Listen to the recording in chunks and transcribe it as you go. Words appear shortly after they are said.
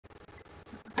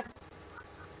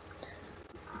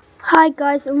Hi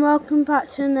guys, and welcome back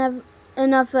to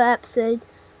another episode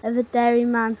of the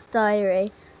Dairyman's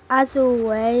Diary. As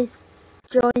always,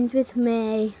 joined with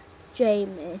me,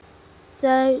 Jamie.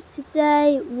 So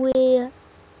today we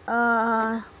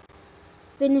are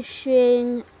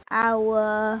finishing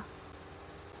our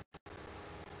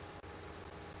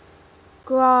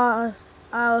grass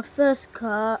first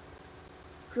cut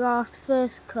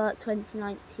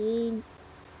 2019.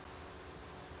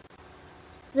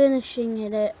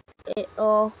 Finishing it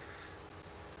off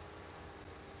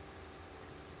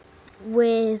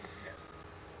with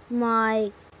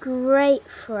my great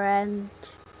friend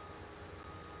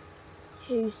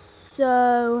who's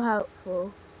so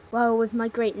helpful. Well, with my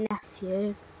great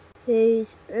nephew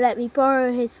who's let me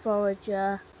borrow his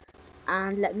forager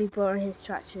and let me borrow his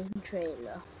tractor and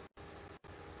trailer.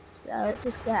 So let's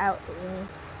just get out of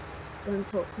this. Go and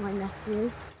talk to my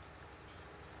nephew.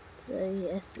 So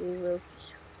yes, we will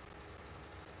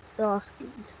just ask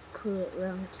him to pull it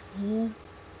around here.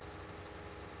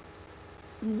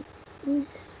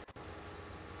 Yes.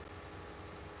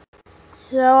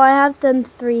 So I have done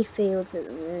 3 fields at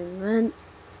the moment,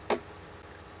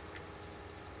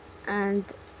 and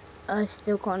I've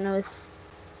still got another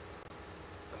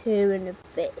 2 and a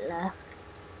bit left,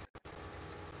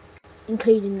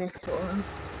 including this one.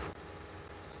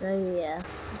 So yeah,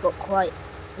 I've got quite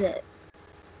a bit.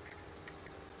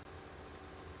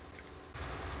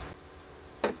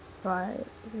 Right.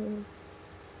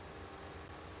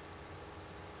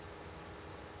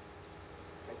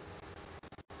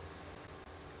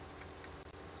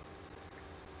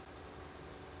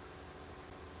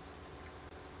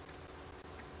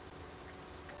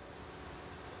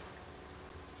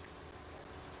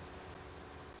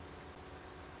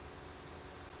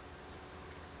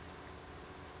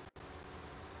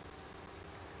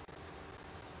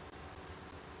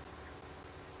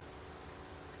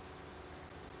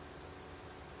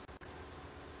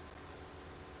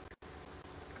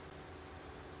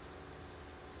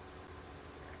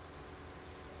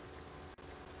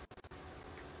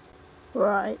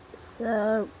 Right,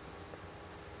 so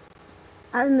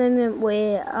at the moment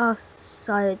we are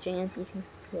silaging, as you can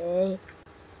see,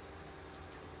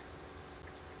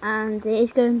 and it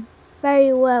is going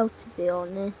very well, to be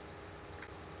honest.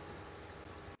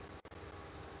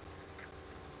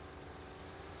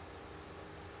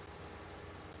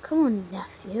 Come on,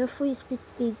 nephew, I thought you were supposed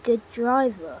to be a good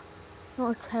driver,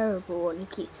 not a terrible one who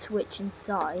keeps switching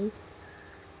sides.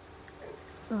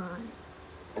 Right,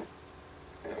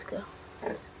 let's go.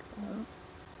 Let's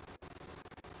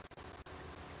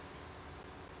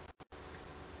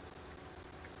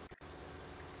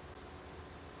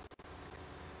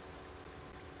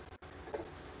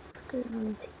go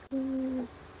around here.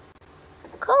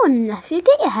 Come on, nephew,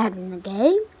 get your head in the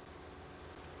game.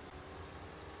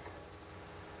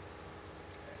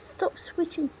 Stop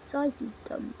switching sides, you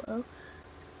dumbo.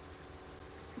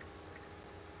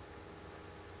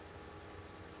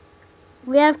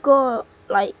 We have got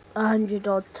like 100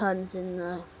 odd tons in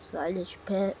the silage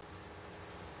pit.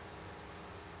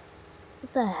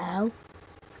 What the hell?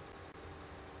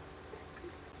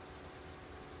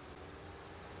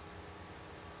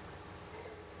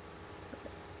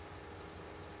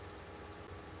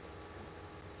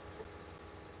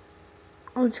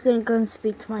 I'm just going to go and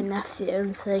speak to my nephew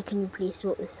and say, can you please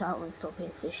sort this out and stop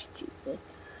being so stupid?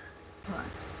 Right.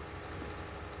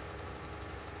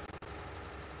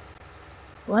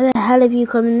 Why the hell have you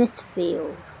come in this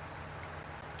field?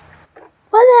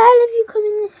 Why the hell have you come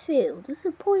in this field? What's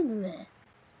the point of it?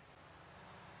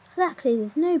 Exactly,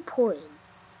 there's no point.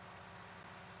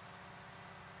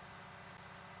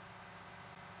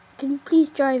 Can you please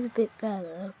drive a bit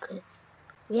better? Because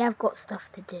we have got stuff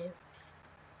to do.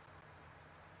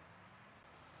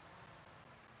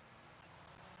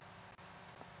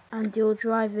 And your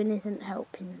driving isn't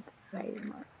helping very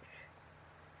much.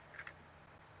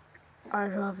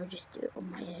 I'd rather just do it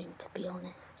on my own, to be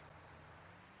honest.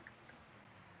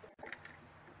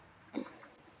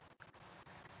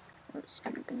 Let's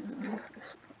go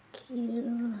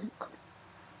here.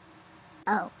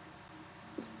 Ow.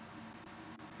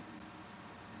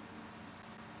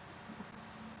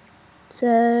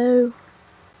 So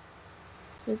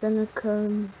we're gonna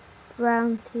come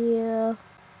round here,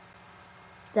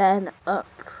 then up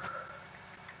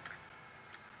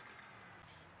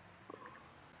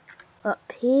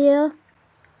here.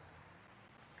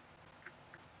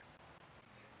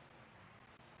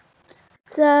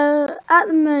 So at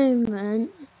the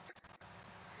moment,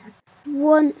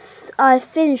 once I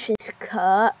finish this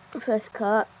first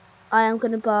cut, I am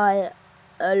gonna buy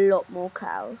a lot more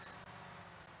cows.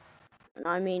 And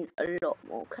I mean a lot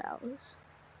more cows.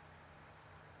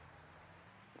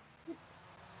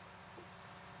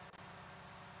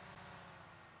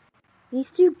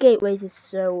 These two gateways are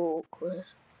so awkward.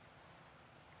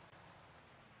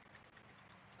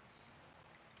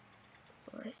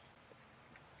 Right.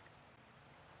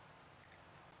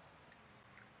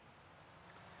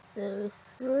 So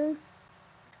through.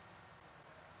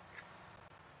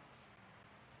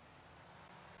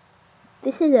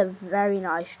 This is a very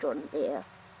nice John Deere.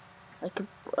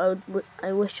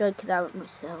 I wish I could have it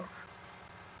myself.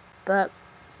 But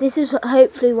this is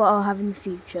hopefully what I'll have in the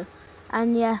future.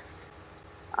 And yes,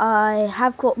 I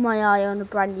have got my eye on a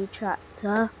brand new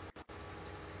tractor.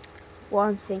 What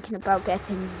I'm thinking about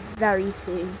getting very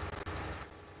soon.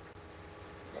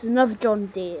 It's another John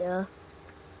Deere.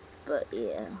 But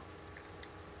yeah.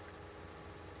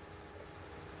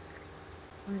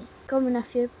 Right, come on,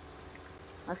 nephew.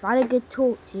 I've had a good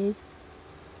talk to you.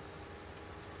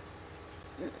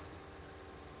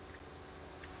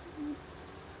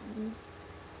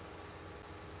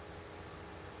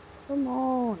 Come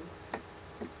on.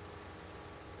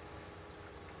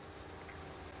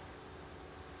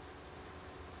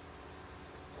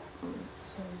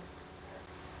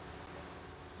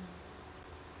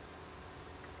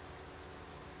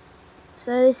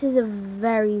 So this is a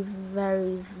very,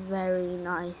 very, very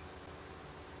nice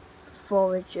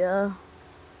forager.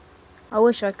 I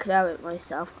wish I could have it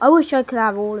myself. I wish I could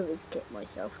have all of his kit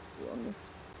myself, to be honest.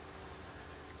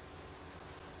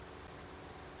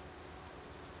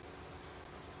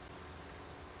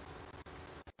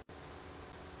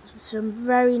 Some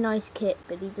very nice kit,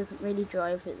 but he doesn't really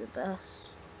drive it the best.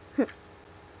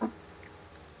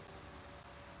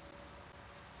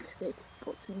 Let's go to the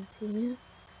bottom here.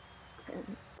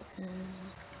 And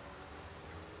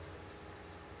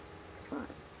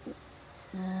right, let's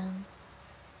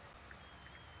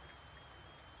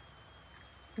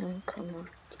and come on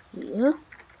here.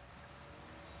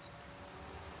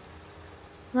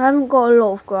 I haven't got a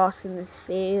lot of grass in this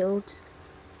field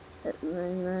at the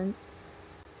moment,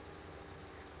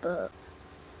 but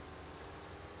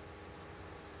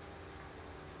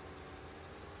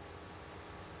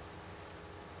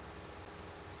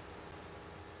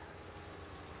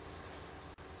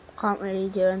can't really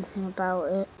do anything about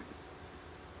it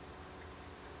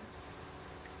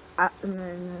at the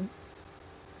moment.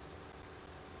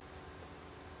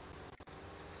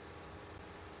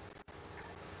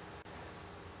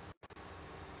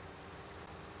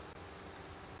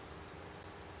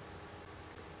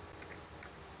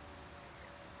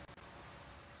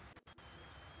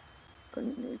 Gonna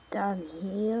move down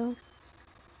here.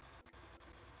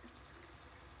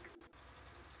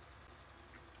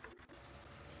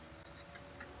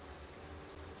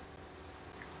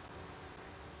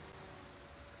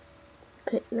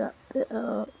 Pick that bit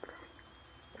up.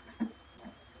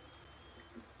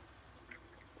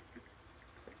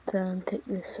 Then pick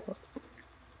this up.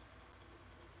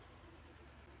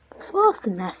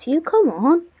 Faster, nephew, come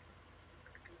on.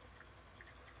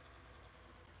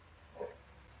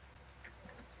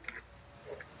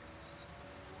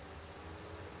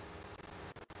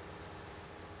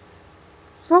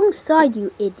 Wrong side,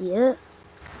 you idiot.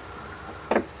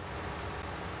 God,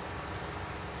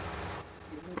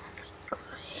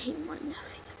 I hate my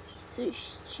nephew. He's so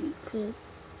stupid.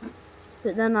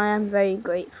 But then I am very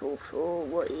grateful for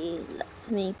what he lets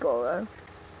me borrow.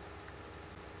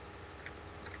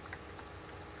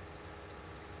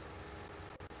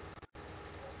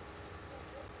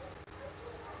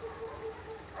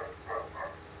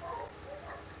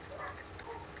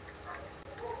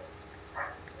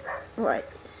 Right,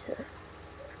 so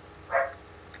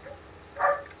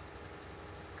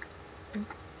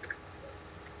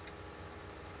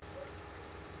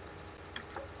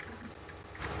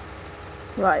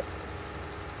right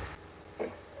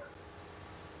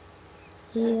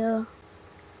here,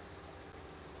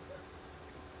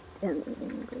 then we're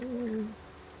gonna go.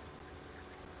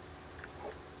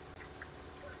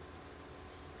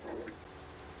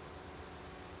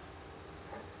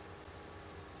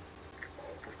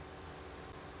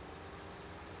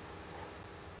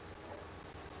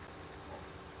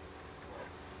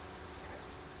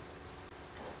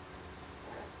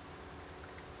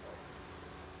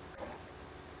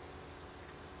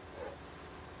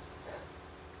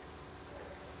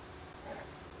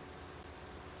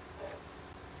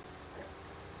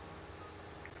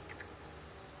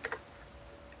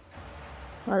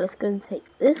 Right, let's go and take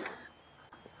this.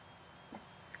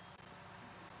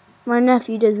 My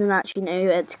nephew doesn't actually know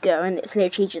where to go, and it's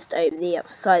literally just over the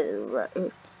other side of the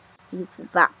road. He's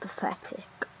that pathetic.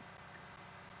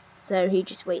 So he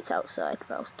just waits outside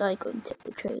whilst I go and take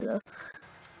the trailer.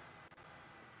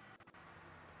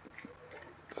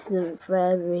 This is a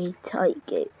very tight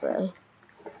gateway.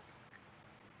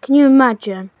 Can you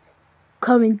imagine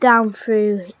coming down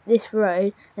through this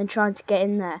road and trying to get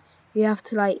in there? You have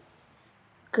to like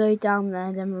go down there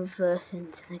and then reverse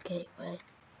into the gateway.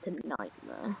 It's a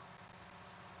nightmare.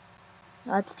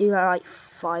 I had to do that like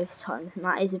 5 times, and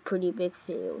that is a pretty big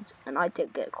field, and I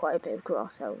did get quite a bit of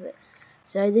grass out of it.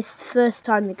 So this is the first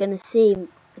time you're going to see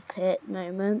the pit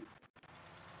moment.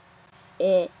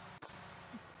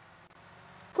 It's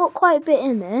got quite a bit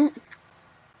in it,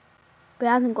 but it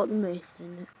hasn't got the most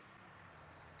in it.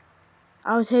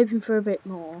 I was hoping for a bit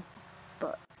more,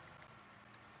 but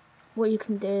what you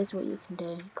can do is what you can do.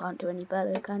 You can't do any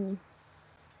better, can you?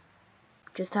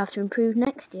 Just have to improve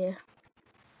next year.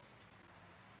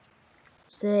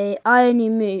 So I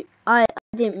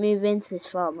didn't move into this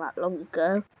farm that long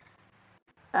ago,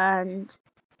 and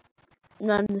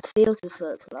none of the fields were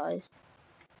fertilised.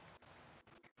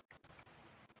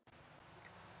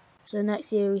 So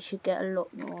next year we should get a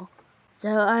lot more. So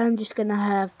I'm just gonna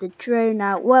have the drone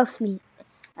out whilst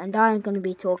and I'm gonna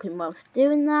be talking whilst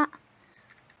doing that,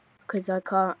 because I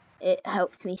can't. It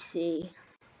helps me see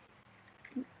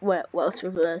whilst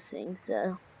reversing.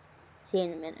 So see you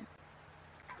in a minute.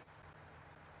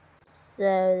 So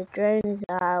the drone is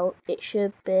out. It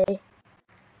should be.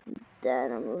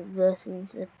 Then I'm reversing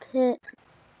into the pit.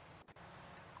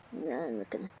 And then we're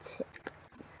gonna tip.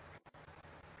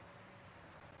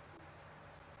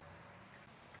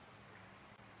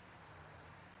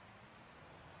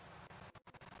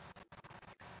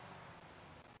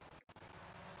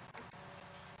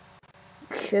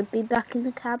 Should be back in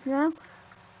the cab now.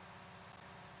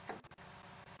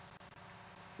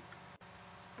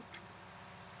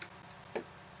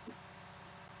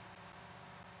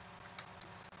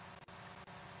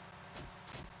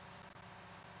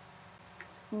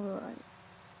 Right.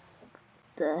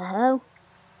 The hell?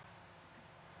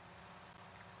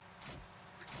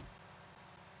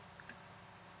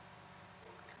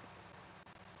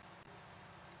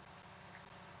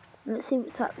 Let's see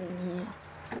what's happening here.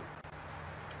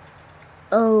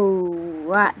 Oh,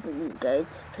 that didn't go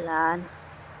to plan.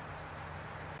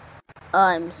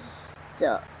 I'm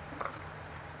stuck.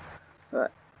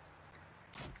 Right.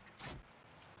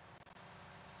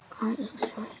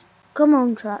 Come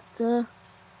on, tractor.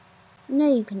 You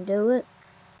know you can do it.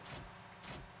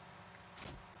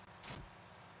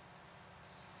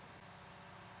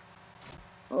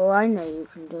 Oh, I know you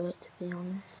can do it, to be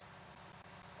honest.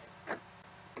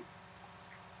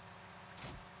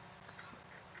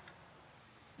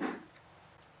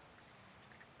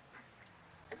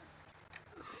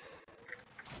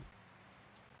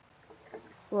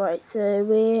 Right, so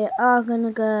we are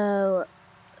gonna go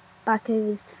back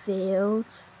over the field,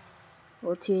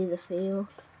 or to the field.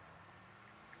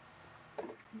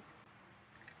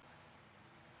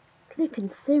 Clipping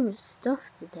so much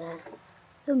stuff today.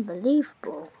 It's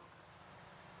unbelievable.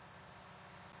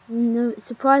 And the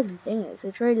surprising thing is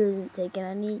the trailer isn't taking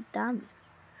any damage.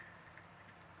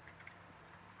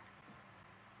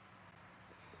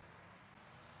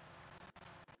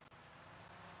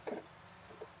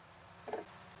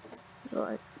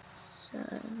 Right, so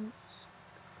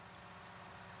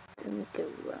then we go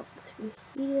around through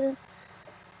here.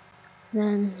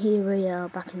 Then here we are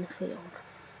back in the field.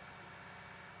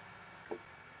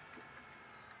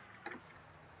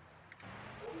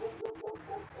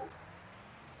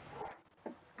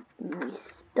 And we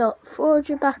start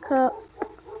foraging back up.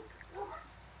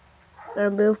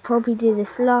 And we'll probably do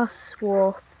this last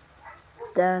swath,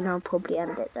 then I'll probably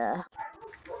end it there.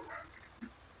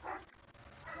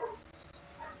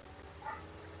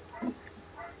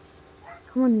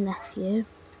 Come on, nephew.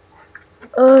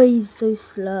 Oh, he's so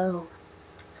slow.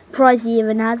 Surprised he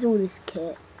even has all this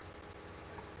kit.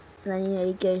 And then, you know,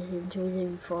 he goes into his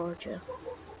own forager.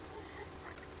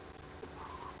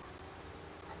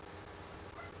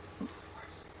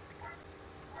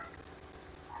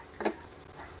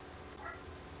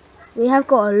 We have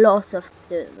got a lot of stuff to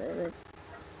do at the moment.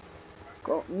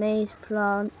 Got maize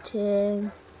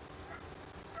planting.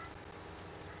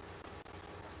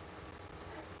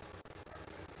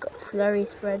 Got slurry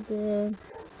spreading.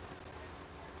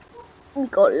 We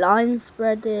got lime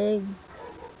spreading.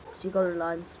 So we got to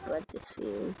lime spread this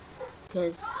field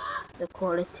because the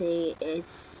quality is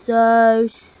so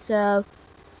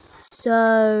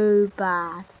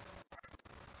bad.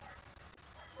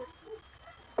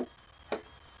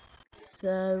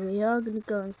 So we are going to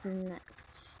go into the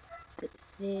next bit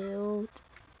field.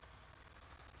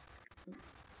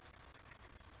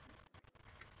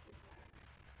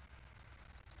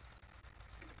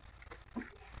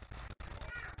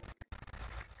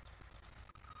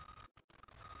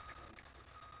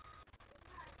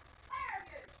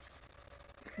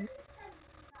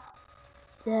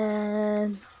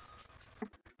 Then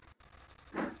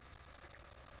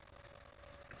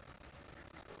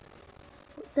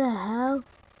what the hell?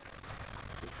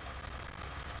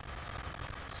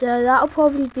 So that'll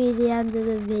probably be the end of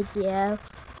the video.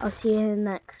 I'll see you in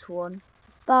the next one.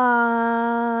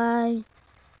 Bye.